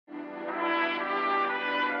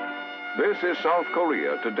This is South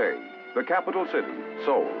Korea today, the capital city,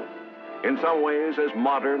 Seoul. In some ways as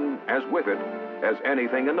modern, as with it, as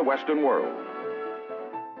anything in the Western world.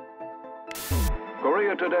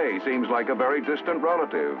 Korea today seems like a very distant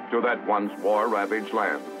relative to that once war-ravaged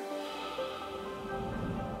land.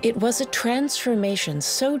 It was a transformation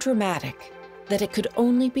so dramatic that it could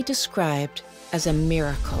only be described as a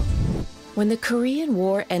miracle. When the Korean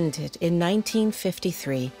War ended in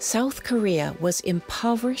 1953, South Korea was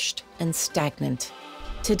impoverished and stagnant.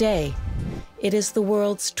 Today, it is the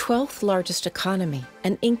world's 12th largest economy,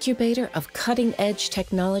 an incubator of cutting-edge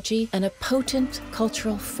technology and a potent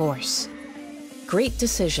cultural force. Great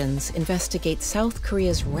Decisions investigates South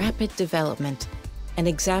Korea's rapid development and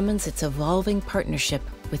examines its evolving partnership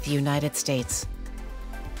with the United States.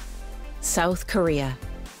 South Korea,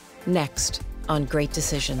 next on Great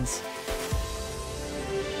Decisions.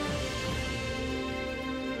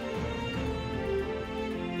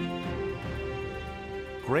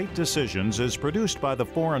 Great Decisions is produced by the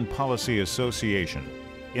Foreign Policy Association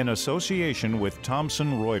in association with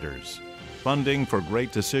Thomson Reuters. Funding for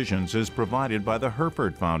Great Decisions is provided by the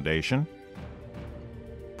Herford Foundation,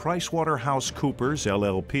 PricewaterhouseCoopers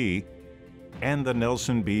LLP, and the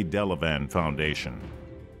Nelson B. Delavan Foundation.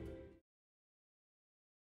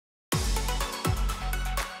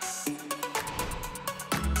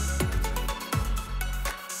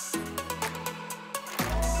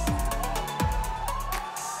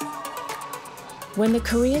 When the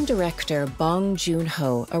Korean director Bong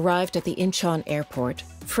Joon-ho arrived at the Incheon airport,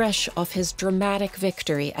 fresh off his dramatic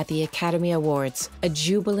victory at the Academy Awards, a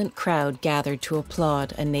jubilant crowd gathered to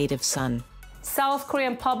applaud a native son. South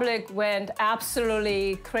Korean public went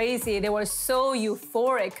absolutely crazy. They were so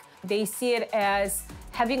euphoric. They see it as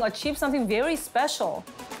having achieved something very special.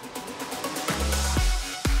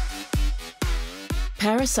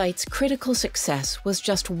 Parasite's critical success was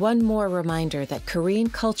just one more reminder that Korean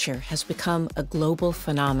culture has become a global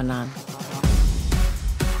phenomenon.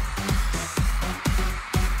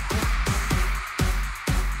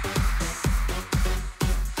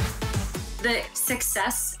 The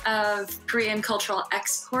success of Korean cultural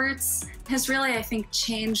exports has really, I think,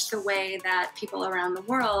 changed the way that people around the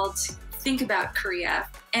world think about Korea.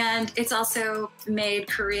 And it's also made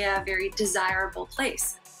Korea a very desirable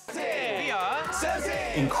place.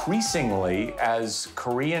 Increasingly, as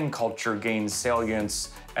Korean culture gains salience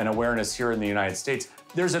and awareness here in the United States,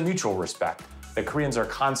 there's a mutual respect. The Koreans are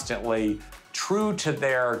constantly true to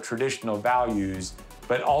their traditional values,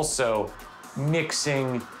 but also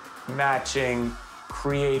mixing, matching,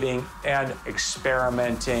 creating, and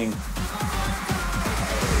experimenting.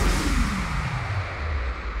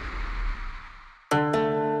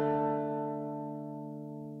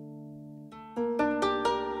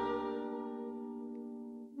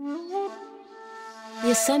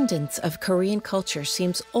 The ascendance of Korean culture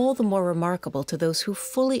seems all the more remarkable to those who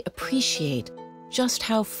fully appreciate just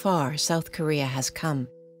how far South Korea has come.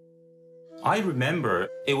 I remember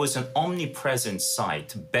it was an omnipresent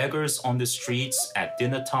sight. Beggars on the streets at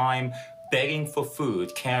dinner time, begging for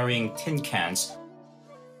food, carrying tin cans.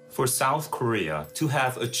 For South Korea to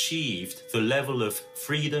have achieved the level of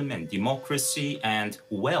freedom and democracy and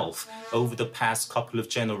wealth over the past couple of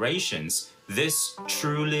generations, this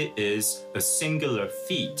truly is a singular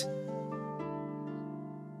feat.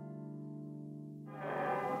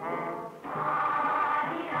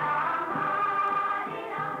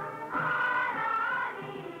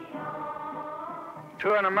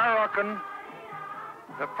 To an American,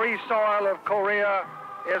 the free soil of Korea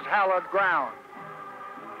is hallowed ground.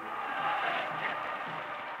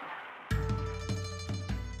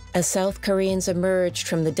 As South Koreans emerged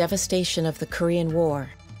from the devastation of the Korean War,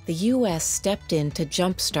 the U.S. stepped in to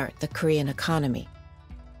jumpstart the Korean economy.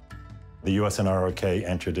 The U.S. and ROK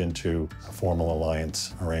entered into a formal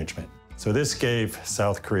alliance arrangement. So this gave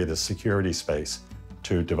South Korea the security space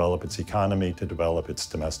to develop its economy, to develop its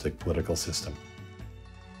domestic political system.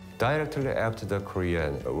 Directly after the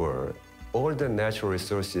Korean War, all the natural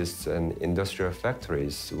resources and industrial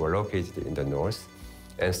factories were located in the north,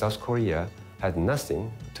 and South Korea had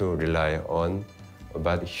nothing to rely on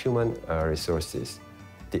but human resources.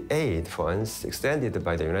 The aid funds extended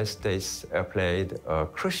by the United States played a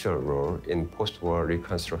crucial role in post-war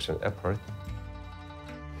reconstruction effort.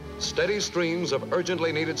 Steady streams of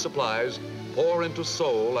urgently needed supplies pour into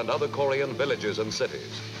Seoul and other Korean villages and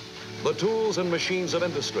cities. The tools and machines of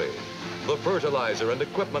industry, the fertilizer and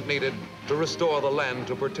equipment needed to restore the land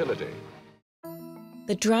to fertility.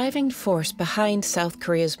 The driving force behind South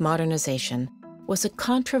Korea's modernization was a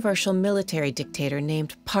controversial military dictator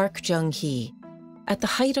named Park Chung-hee. At the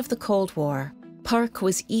height of the Cold War, Park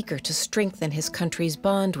was eager to strengthen his country's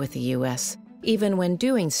bond with the U.S., even when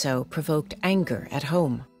doing so provoked anger at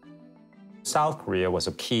home. South Korea was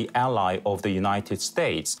a key ally of the United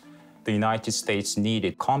States. The United States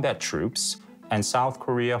needed combat troops, and South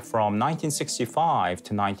Korea from 1965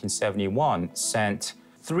 to 1971 sent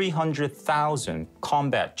 300,000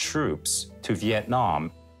 combat troops to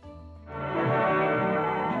Vietnam.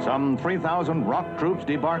 Some 3,000 ROK troops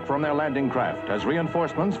debarked from their landing craft as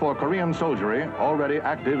reinforcements for Korean soldiery already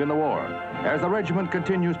active in the war. As the regiment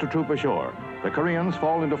continues to troop ashore, the Koreans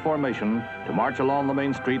fall into formation to march along the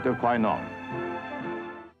main street of Kwai-nong.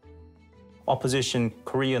 Opposition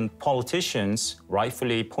Korean politicians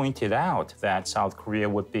rightfully pointed out that South Korea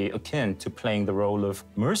would be akin to playing the role of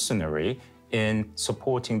mercenary in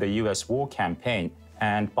supporting the U.S. war campaign.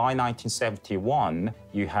 And by 1971,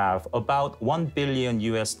 you have about $1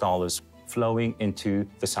 billion flowing into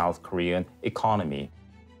the South Korean economy.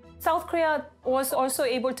 South Korea was also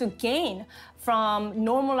able to gain from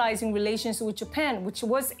normalizing relations with Japan, which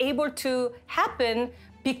was able to happen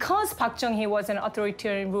because Park Chung-hee was an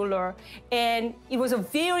authoritarian ruler, and it was a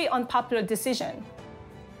very unpopular decision.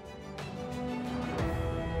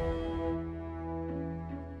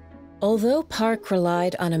 Although Park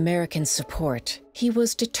relied on American support, he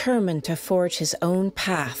was determined to forge his own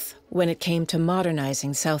path when it came to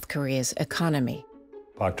modernizing South Korea's economy.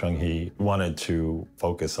 Park Chung-hee wanted to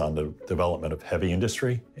focus on the development of heavy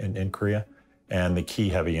industry in Korea, and the key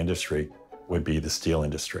heavy industry would be the steel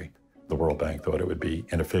industry. The World Bank thought it would be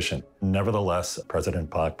inefficient. Nevertheless, President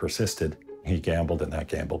Park persisted. He gambled, and that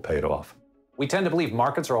gamble paid off. We tend to believe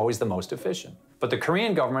markets are always the most efficient. But the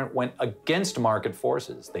Korean government went against market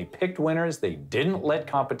forces. They picked winners. They didn't let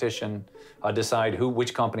competition decide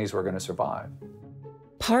which companies were going to survive.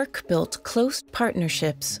 Park built close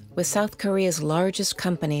partnerships with South Korea's largest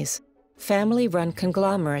companies, family-run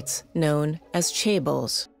conglomerates known as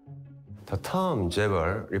chaebols. The term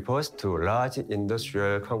chaebol refers to large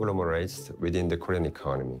industrial conglomerates within the Korean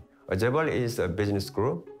economy. A chaebol is a business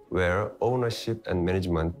group where ownership and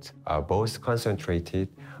management are both concentrated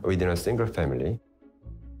within a single family.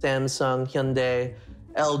 Samsung, Hyundai,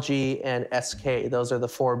 LG, and SK, those are the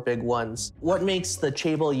four big ones. What makes the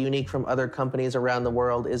chaebol unique from other companies around the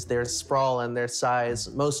world is their sprawl and their size.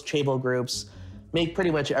 Most chaebol groups make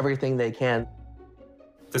pretty much everything they can.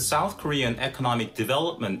 The South Korean economic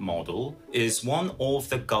development model is one of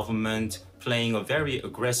the government playing a very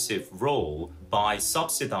aggressive role by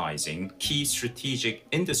subsidizing key strategic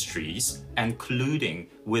industries and colluding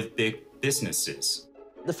with big businesses.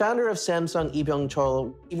 The founder of Samsung, Lee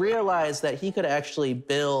Byung-chul, realized that he could actually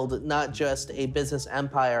build not just a business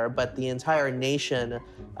empire, but the entire nation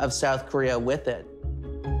of South Korea with it.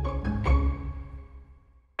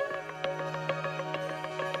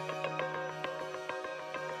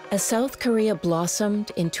 As South Korea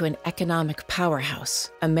blossomed into an economic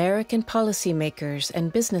powerhouse, American policymakers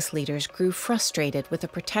and business leaders grew frustrated with the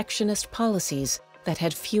protectionist policies that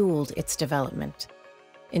had fueled its development.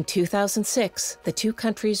 In 2006, the two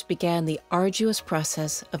countries began the arduous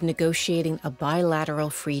process of negotiating a bilateral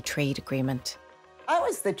free trade agreement. I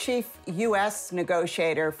was the chief U.S.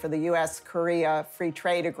 negotiator for the U.S.-Korea Free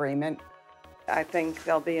Trade Agreement. I think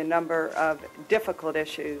there'll be a number of difficult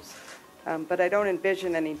issues. But I don't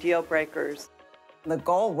envision any deal breakers. The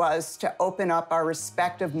goal was to open up our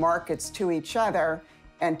respective markets to each other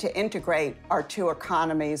and to integrate our two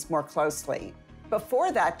economies more closely.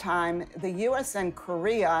 Before that time, the U.S. and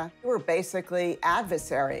Korea were basically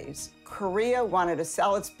adversaries. Korea wanted to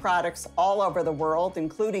sell its products all over the world,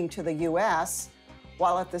 including to the U.S.,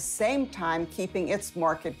 while at the same time keeping its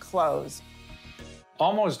market closed.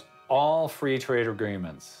 Almost all free trade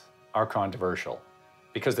agreements are controversial,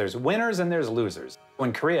 because there's winners and there's losers.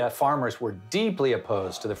 In Korea, farmers were deeply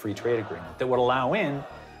opposed to the free trade agreement that would allow in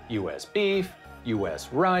U.S. beef,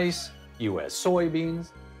 U.S. rice, U.S. soybeans.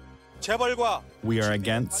 We are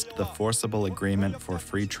against the forcible agreement for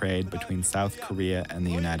free trade between South Korea and the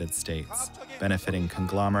United States, benefiting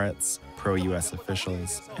conglomerates, pro-U.S.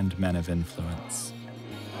 officials, and men of influence.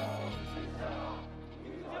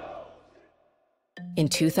 In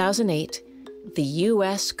 2008, the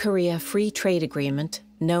U.S.-Korea Free Trade Agreement,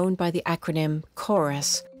 known by the acronym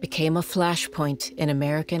KORUS, became a flashpoint in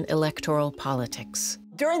American electoral politics.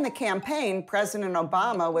 During the campaign, President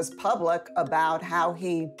Obama was public about how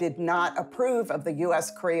he did not approve of the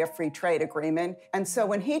U.S.-Korea Free Trade Agreement. And so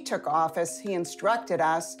when he took office, he instructed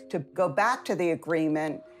us to go back to the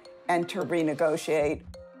agreement and to renegotiate.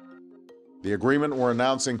 The agreement we're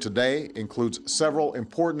announcing today includes several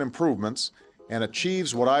important improvements and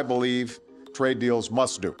achieves what I believe trade deals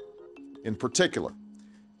must do. In particular,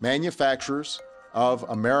 manufacturers of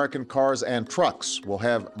American cars and trucks will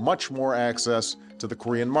have much more access to the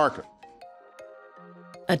Korean market.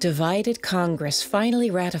 A divided Congress finally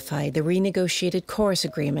ratified the renegotiated KORUS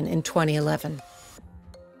agreement in 2011.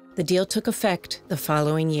 The deal took effect the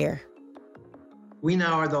following year. We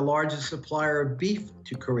now are the largest supplier of beef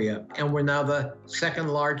to Korea, and we're now the second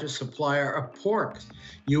largest supplier of pork.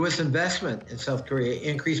 U.S. investment in South Korea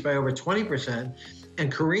increased by over 20%,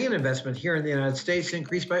 and Korean investment here in the United States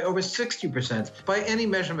increased by over 60%. By any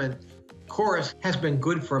measurement, KORUS has been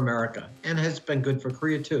good for America and has been good for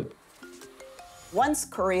Korea too. Once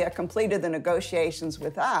Korea completed the negotiations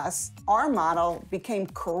with us, our model became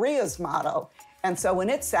Korea's model. And so when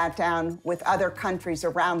it sat down with other countries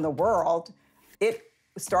around the world, it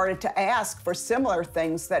started to ask for similar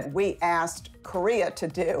things that we asked Korea to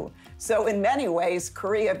do. So in many ways,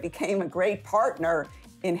 Korea became a great partner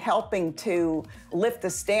in helping to lift the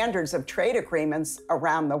standards of trade agreements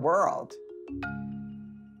around the world.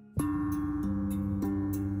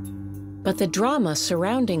 But the drama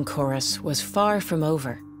surrounding KORUS was far from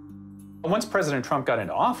over. Once President Trump got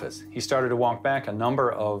into office, he started to walk back a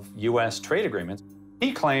number of U.S. trade agreements.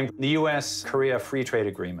 He claimed the U.S.-Korea free trade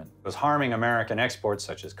agreement was harming American exports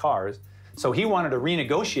such as cars, so he wanted a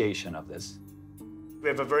renegotiation of this. We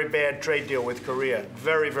have a very bad trade deal with Korea,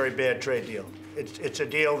 very, very bad trade deal. It's a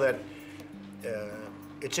deal that,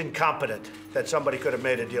 it's incompetent that somebody could have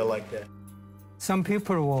made a deal like that. Some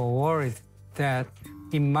people were worried that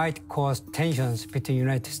it might cause tensions between the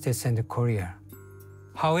United States and Korea.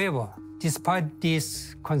 However, despite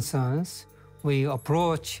these concerns, we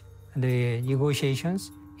approach the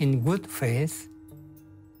negotiations in good faith.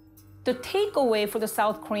 The takeaway for the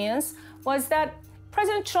South Koreans was that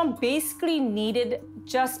President Trump basically needed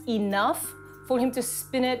just enough for him to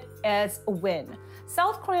spin it as a win.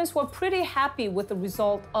 South Koreans were pretty happy with the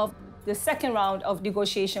result of the second round of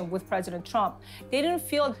negotiation with President Trump. They didn't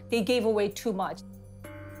feel they gave away too much.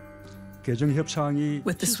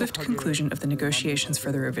 With the swift conclusion of the negotiations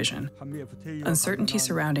for the revision, uncertainty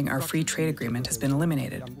surrounding our free trade agreement has been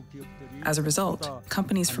eliminated. As a result,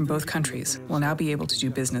 companies from both countries will now be able to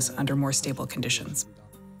do business under more stable conditions.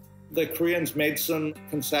 The Koreans made some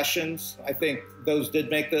concessions. I think those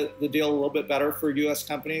did make the deal a little bit better for U.S.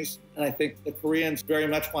 companies. And I think the Koreans very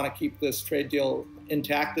much want to keep this trade deal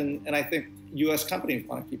intact. And I think U.S. companies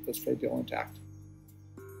want to keep this trade deal intact.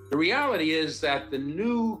 The reality is that the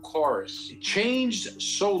new KORUS changed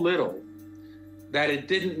so little that it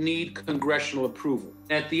didn't need congressional approval.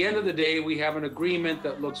 At the end of the day, we have an agreement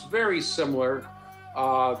that looks very similar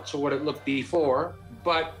to what it looked before,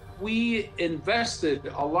 but we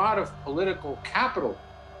invested a lot of political capital.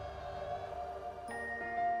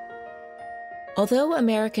 Although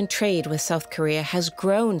American trade with South Korea has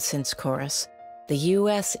grown since KORUS, the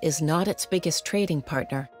U.S. is not its biggest trading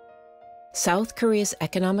partner. South Korea's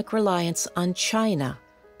economic reliance on China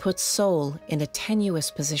puts Seoul in a tenuous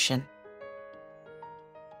position.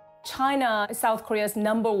 China is South Korea's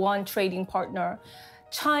 #1 trading partner.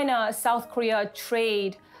 China-South Korea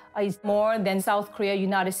trade is more than South Korea,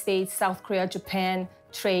 United States, South Korea, Japan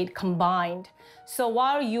trade combined. So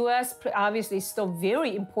while U.S. obviously is still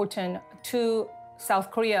very important to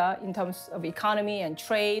South Korea in terms of economy and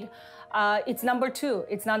trade, it's #2.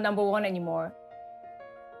 It's not #1 anymore.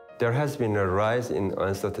 There has been a rise in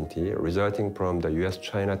uncertainty resulting from the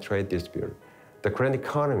U.S.-China trade dispute. The Korean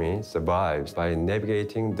economy survives by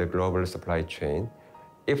navigating the global supply chain.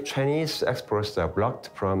 If Chinese exports are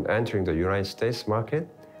blocked from entering the United States market,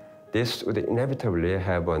 this would inevitably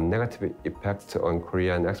have a negative effect on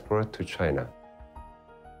Korean export to China.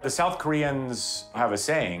 The South Koreans have a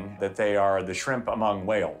saying that they are the shrimp among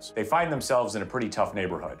whales. They find themselves in a pretty tough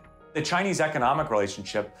neighborhood. The Chinese economic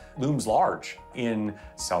relationship looms large in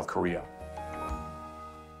South Korea.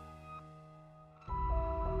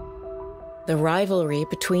 The rivalry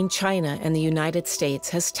between China and the United States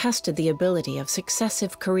has tested the ability of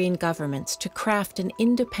successive Korean governments to craft an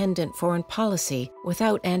independent foreign policy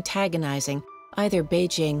without antagonizing either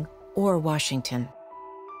Beijing or Washington.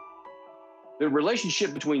 The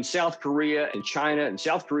relationship between South Korea and China and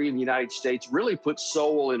South Korea and the United States really puts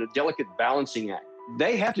Seoul in a delicate balancing act.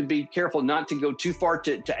 They have to be careful not to go too far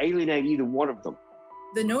to alienate either one of them.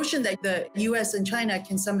 The notion that the U.S. and China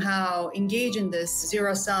can somehow engage in this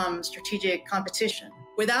zero-sum strategic competition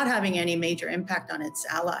without having any major impact on its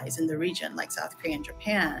allies in the region, like South Korea and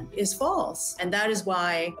Japan, is false. And that is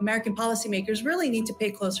why American policymakers really need to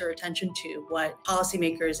pay closer attention to what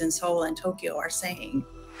policymakers in Seoul and Tokyo are saying.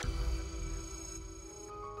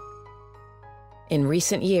 In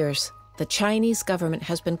recent years, the Chinese government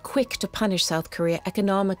has been quick to punish South Korea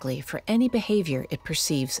economically for any behavior it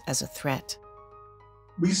perceives as a threat.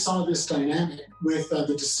 We saw this dynamic with the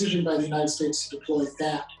decision by the United States to deploy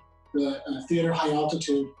THAAD, the Theater High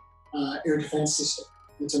Altitude Air Defense System.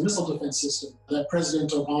 It's a missile defense system that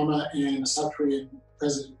President Obama and South Korean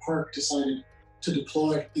President Park decided to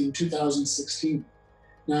deploy in 2016.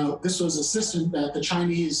 Now, this was a system that the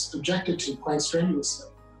Chinese objected to quite strenuously,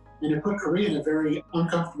 and it put Korea in a very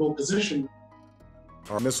uncomfortable position.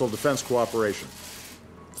 Our missile defense cooperation,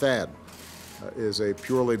 THAAD, is a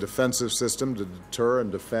purely defensive system to deter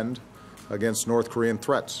and defend against North Korean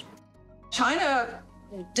threats. China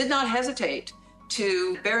did not hesitate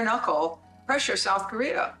to bare-knuckle pressure South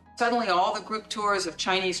Korea. Suddenly, all the group tours of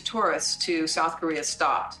Chinese tourists to South Korea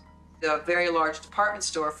stopped. The very large department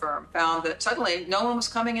store firm found that suddenly no one was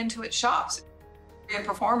coming into its shops. Korean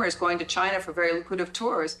performers going to China for very lucrative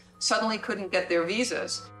tours suddenly couldn't get their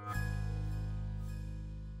visas.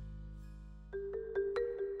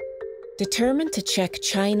 Determined to check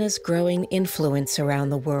China's growing influence around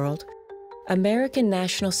the world, American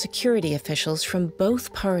national security officials from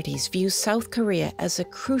both parties view South Korea as a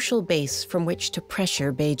crucial base from which to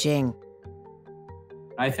pressure Beijing.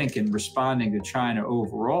 I think in responding to China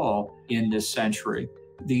overall in this century,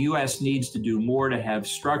 the U.S. needs to do more to have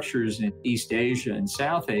structures in East Asia and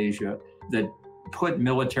South Asia that put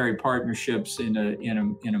military partnerships in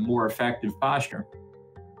a more effective posture.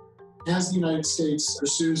 As the United States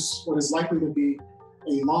pursues what is likely to be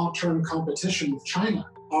a long-term competition with China,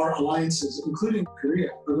 our alliances, including Korea,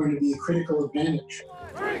 are going to be a critical advantage.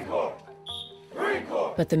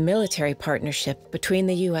 But the military partnership between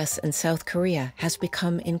the U.S. and South Korea has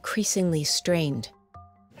become increasingly strained.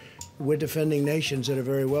 We're defending nations that are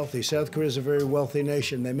very wealthy. South Korea is a very wealthy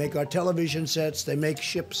nation. They make our television sets, they make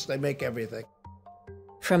ships, they make everything.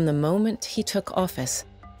 From the moment he took office,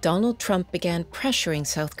 Donald Trump began pressuring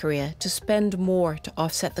South Korea to spend more to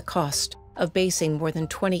offset the cost of basing more than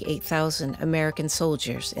 28,000 American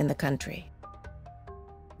soldiers in the country.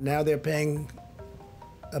 Now they're paying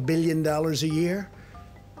 $1 billion a year.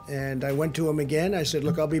 And I went to him again. I said,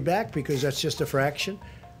 look, I'll be back because that's just a fraction.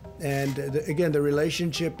 And again, the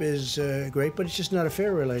relationship is great, but it's just not a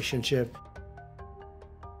fair relationship.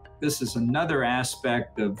 This is another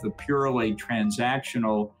aspect of the purely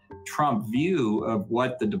transactional Trump view of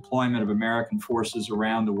what the deployment of American forces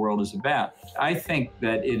around the world is about. I think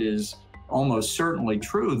that it is almost certainly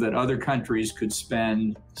true that other countries could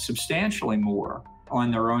spend substantially more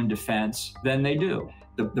on their own defense than they do.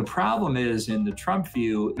 The problem is, in the Trump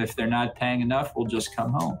view, if they're not paying enough, we'll just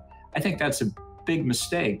come home. I think that's a big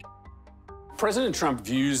mistake. President Trump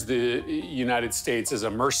views the United States as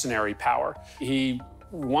a mercenary power. He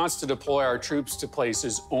wants to deploy our troops to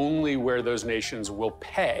places only where those nations will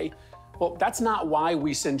pay. Well, that's not why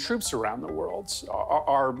we send troops around the world.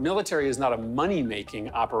 Our military is not a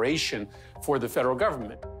money-making operation for the federal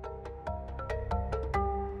government.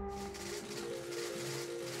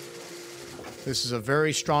 This is a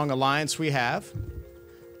very strong alliance we have,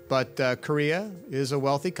 but Korea is a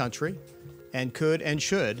wealthy country and could and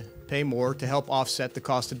should pay more to help offset the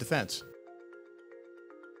cost of defense.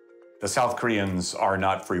 The South Koreans are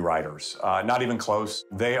not free riders, not even close.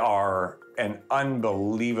 They are an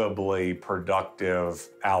unbelievably productive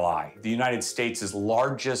ally. The United States'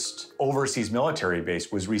 largest overseas military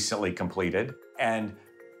base was recently completed, and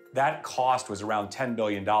that cost was around $10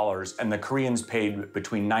 billion, and the Koreans paid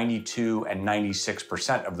between 92% and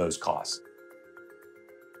 96% of those costs.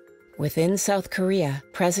 Within South Korea,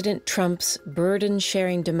 President Trump's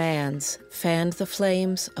burden-sharing demands fanned the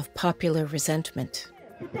flames of popular resentment.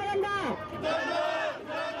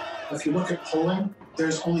 If you look at polling,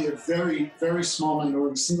 there's only a very, very small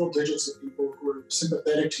minority, single digits of people who are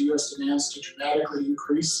sympathetic to U.S. demands to dramatically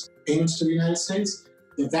increase payments to the United States.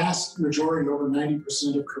 The vast majority, over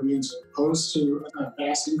 90% of Koreans, are opposed to a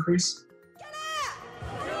vast increase.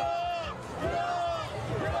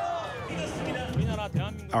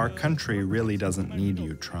 Our country really doesn't need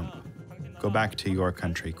you, Trump. Go back to your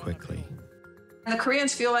country quickly. And the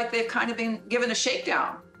Koreans feel like they've kind of been given a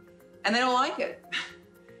shakedown, and they don't like it.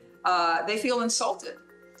 They feel insulted.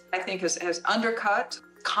 I think has undercut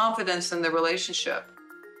confidence in the relationship.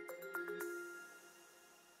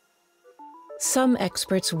 Some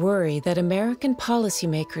experts worry that American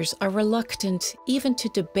policymakers are reluctant even to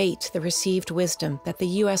debate the received wisdom that the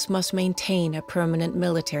U.S. must maintain a permanent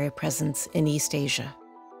military presence in East Asia.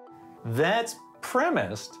 That's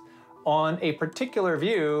premised on a particular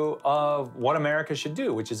view of what America should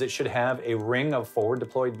do, which is it should have a ring of forward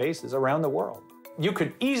deployed bases around the world. You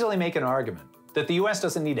could easily make an argument that the U.S.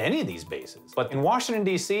 doesn't need any of these bases. But in Washington,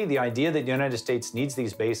 D.C., the idea that the United States needs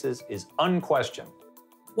these bases is unquestioned.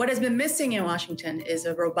 What has been missing in Washington is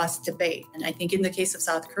a robust debate. And I think in the case of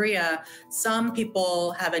South Korea, some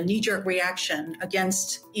people have a knee-jerk reaction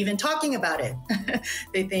against even talking about it.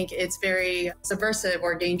 They think it's very subversive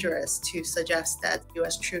or dangerous to suggest that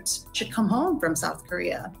U.S. troops should come home from South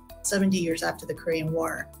Korea 70 years after the Korean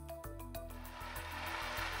War.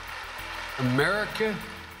 America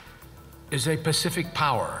is a Pacific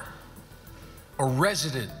power, a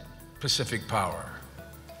resident Pacific power.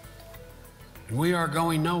 And we are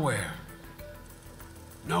going nowhere.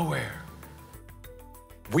 Nowhere.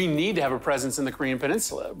 We need to have a presence in the Korean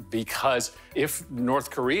Peninsula because if North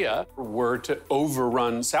Korea were to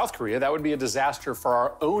overrun South Korea, that would be a disaster for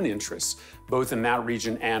our own interests, both in that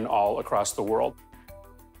region and all across the world.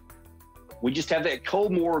 We just have that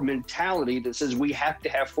Cold War mentality that says we have to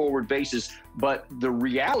have forward bases. But the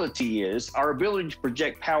reality is our ability to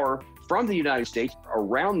project power from the United States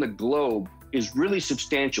around the globe is really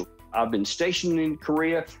substantial. I've been stationed in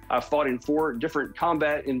Korea. I've fought in 4 different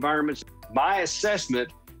combat environments. My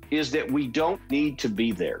assessment is that we don't need to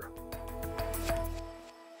be there.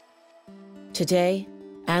 Today,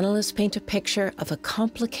 analysts paint a picture of a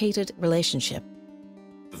complicated relationship.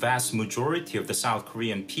 The vast majority of the South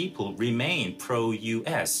Korean people remain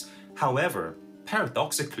pro-US. However,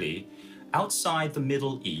 paradoxically, outside the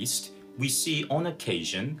Middle East, we see on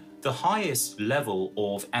occasion the highest level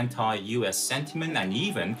of anti-US sentiment and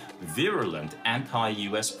even virulent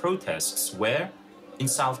anti-US protests. Where? In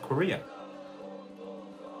South Korea.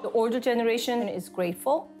 The older generation is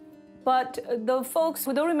grateful, but the folks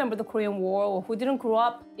who don't remember the Korean War or who didn't grow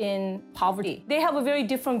up in poverty, they have a very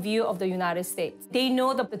different view of the United States. They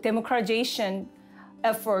know that the democratization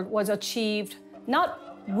effort was achieved not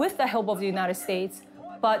with the help of the United States,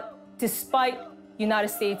 but despite United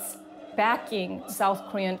States backing South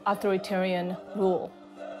Korean authoritarian rule.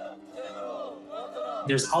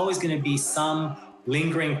 There's always going to be some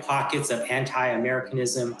lingering pockets of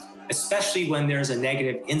anti-Americanism, especially when there's a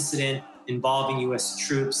negative incident involving US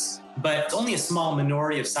troops. But it's only a small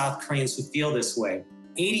minority of South Koreans who feel this way.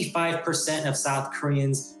 85% of South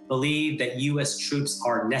Koreans believe that US troops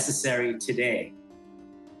are necessary today.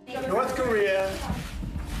 North Korea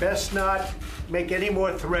best not make any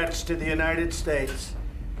more threats to the United States.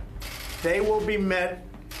 They will be met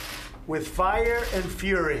with fire and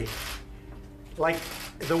fury like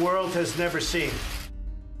the world has never seen.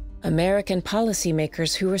 American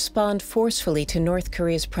policymakers who respond forcefully to North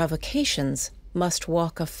Korea's provocations must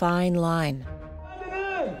walk a fine line.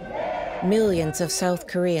 Millions of South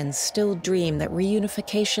Koreans still dream that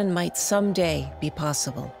reunification might someday be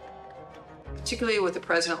possible. Particularly with a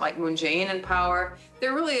president like Moon Jae-in in power,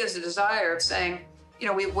 there really is a desire of saying, you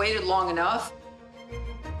know, we've waited long enough.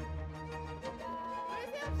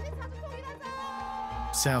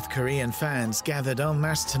 South Korean fans gathered en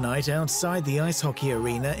masse tonight outside the ice hockey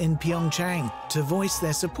arena in Pyeongchang to voice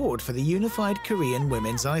their support for the unified Korean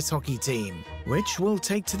women's ice hockey team, which will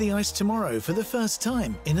take to the ice tomorrow for the first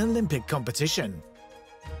time in Olympic competition.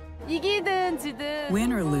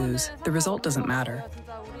 Win or lose, the result doesn't matter.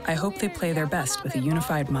 I hope they play their best with a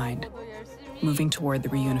unified mind, moving toward the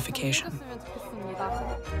reunification.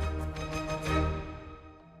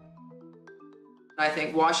 I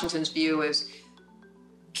think Washington's view is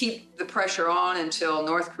keep the pressure on until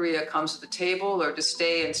North Korea comes to the table or to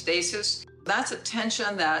stay in stasis. That's a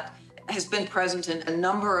tension that has been present in a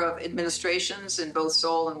number of administrations in both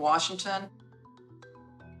Seoul and Washington.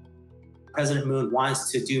 President Moon wants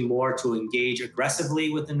to do more to engage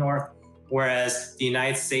aggressively with the North, whereas the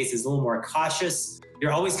United States is a little more cautious.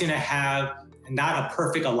 You're always going to have not a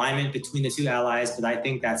perfect alignment between the two allies, but I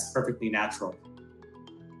think that's perfectly natural.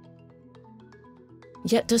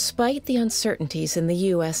 Yet despite the uncertainties in the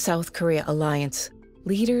U.S.-South Korea alliance,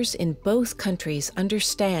 leaders in both countries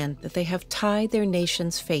understand that they have tied their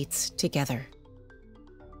nations' fates together.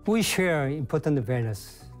 We share important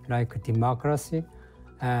values like democracy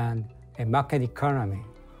and a market economy.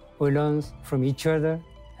 We learn from each other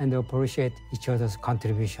and appreciate each other's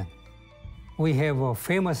contribution. We have a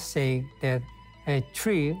famous saying that a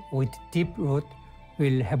tree with deep root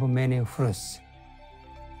will have many fruits.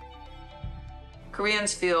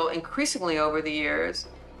 Koreans feel increasingly over the years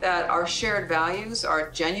that our shared values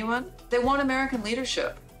are genuine. They want American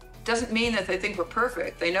leadership. Doesn't mean that they think we're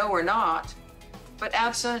perfect. They know we're not. But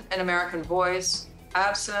absent an American voice,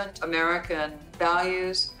 absent American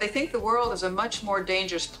values, they think the world is a much more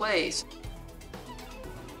dangerous place.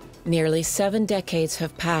 Nearly 7 decades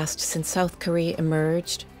have passed since South Korea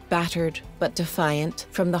emerged, battered but defiant,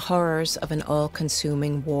 from the horrors of an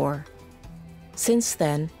all-consuming war. Since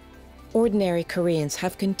then, ordinary Koreans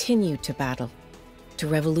have continued to battle, to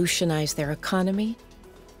revolutionize their economy,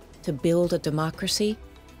 to build a democracy,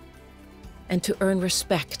 and to earn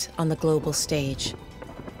respect on the global stage.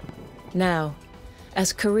 Now,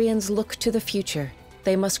 as Koreans look to the future,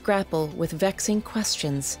 they must grapple with vexing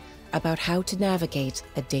questions about how to navigate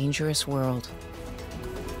a dangerous world.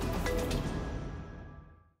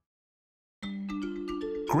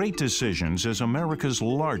 Great Decisions is America's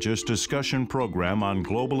largest discussion program on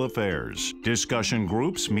global affairs. Discussion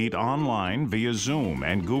groups meet online via Zoom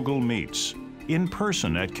and Google Meets, in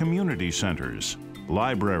person at community centers,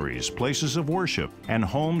 libraries, places of worship, and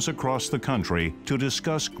homes across the country to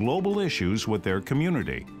discuss global issues with their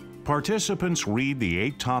community. Participants read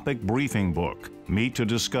the 8-topic briefing book, meet to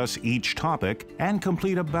discuss each topic, and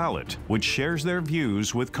complete a ballot which shares their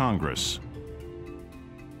views with Congress.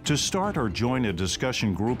 To start or join a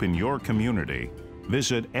discussion group in your community,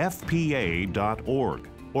 visit fpa.org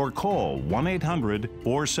or call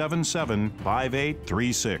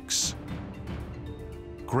 1-800-477-5836.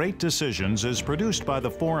 Great Decisions is produced by the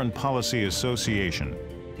Foreign Policy Association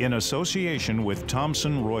in association with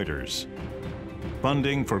Thomson Reuters.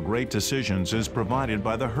 Funding for Great Decisions is provided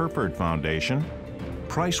by the Herford Foundation,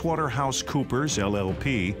 PricewaterhouseCoopers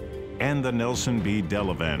LLP, and the Nelson B.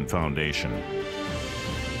 Delavan Foundation.